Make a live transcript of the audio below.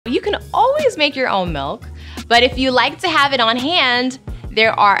always make your own milk, but if you like to have it on hand,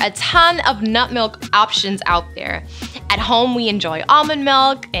 there are a ton of nut milk options out there. At home, we enjoy almond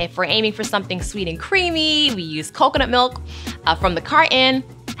milk. If we're aiming for something sweet and creamy, we use coconut milk from the carton.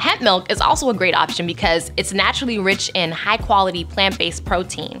 Hemp milk is also a great option because it's naturally rich in high-quality plant-based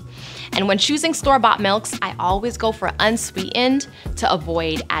protein. And when choosing store-bought milks, I always go for unsweetened to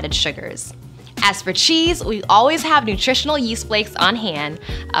avoid added sugars. As for cheese, we always have nutritional yeast flakes on hand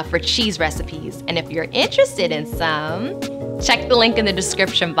for cheese recipes. And if you're interested in some, check the link in the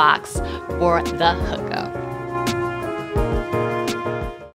description box for the hookup.